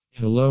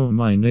Hello,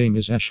 my name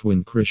is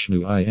Ashwin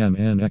Krishnu. I am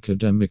an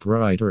academic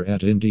writer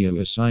at India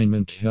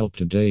Assignment Help.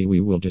 Today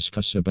we will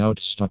discuss about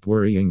stop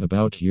worrying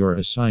about your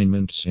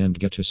assignments and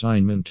get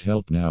assignment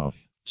help now.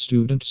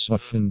 Students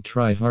often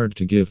try hard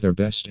to give their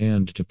best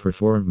and to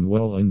perform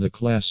well in the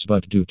class,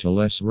 but due to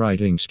less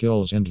writing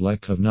skills and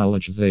lack of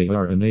knowledge, they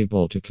are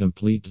unable to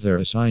complete their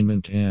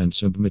assignment and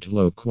submit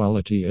low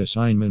quality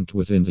assignment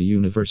within the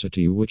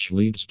university, which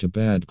leads to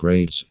bad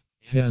grades.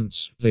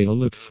 Hence, they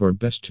look for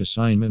best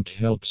assignment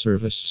help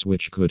services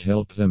which could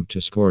help them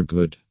to score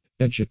good.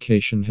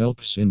 Education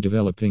helps in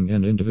developing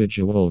an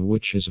individual,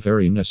 which is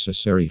very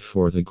necessary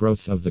for the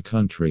growth of the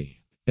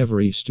country.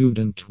 Every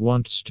student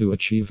wants to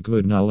achieve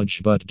good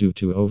knowledge, but due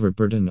to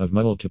overburden of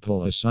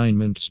multiple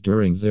assignments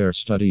during their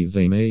study,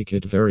 they make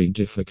it very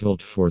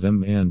difficult for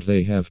them and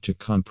they have to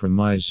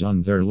compromise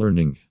on their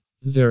learning.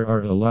 There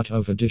are a lot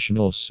of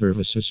additional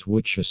services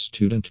which a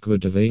student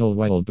could avail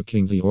while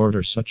booking the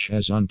order, such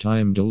as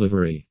on-time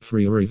delivery,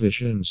 free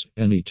revisions,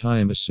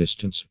 anytime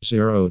assistance,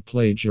 zero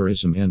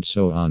plagiarism, and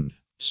so on.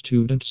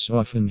 Students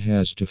often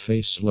has to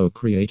face low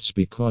grades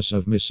because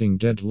of missing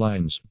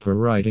deadlines, poor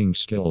writing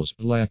skills,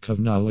 lack of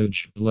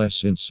knowledge,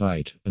 less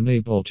insight,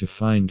 unable to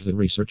find the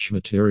research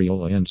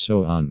material, and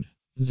so on.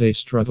 They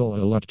struggle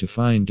a lot to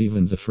find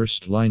even the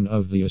first line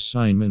of the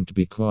assignment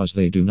because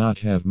they do not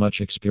have much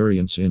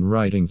experience in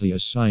writing the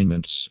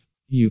assignments.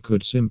 You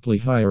could simply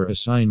hire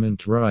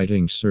assignment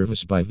writing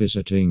service by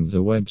visiting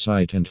the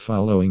website and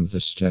following the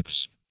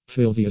steps.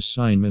 Fill the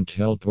assignment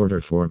help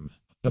order form.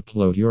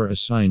 Upload your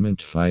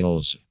assignment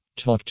files.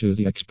 Talk to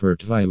the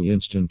expert via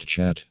instant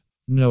chat.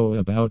 Know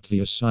about the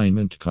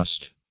assignment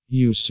cost.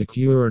 Use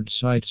secured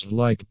sites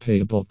like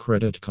Payable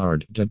Credit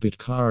Card, Debit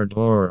Card,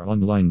 or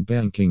online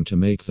banking to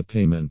make the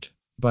payment.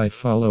 By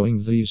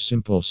following these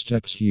simple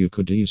steps, you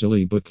could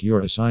easily book your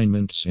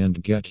assignments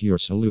and get your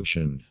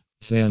solution.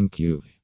 Thank you.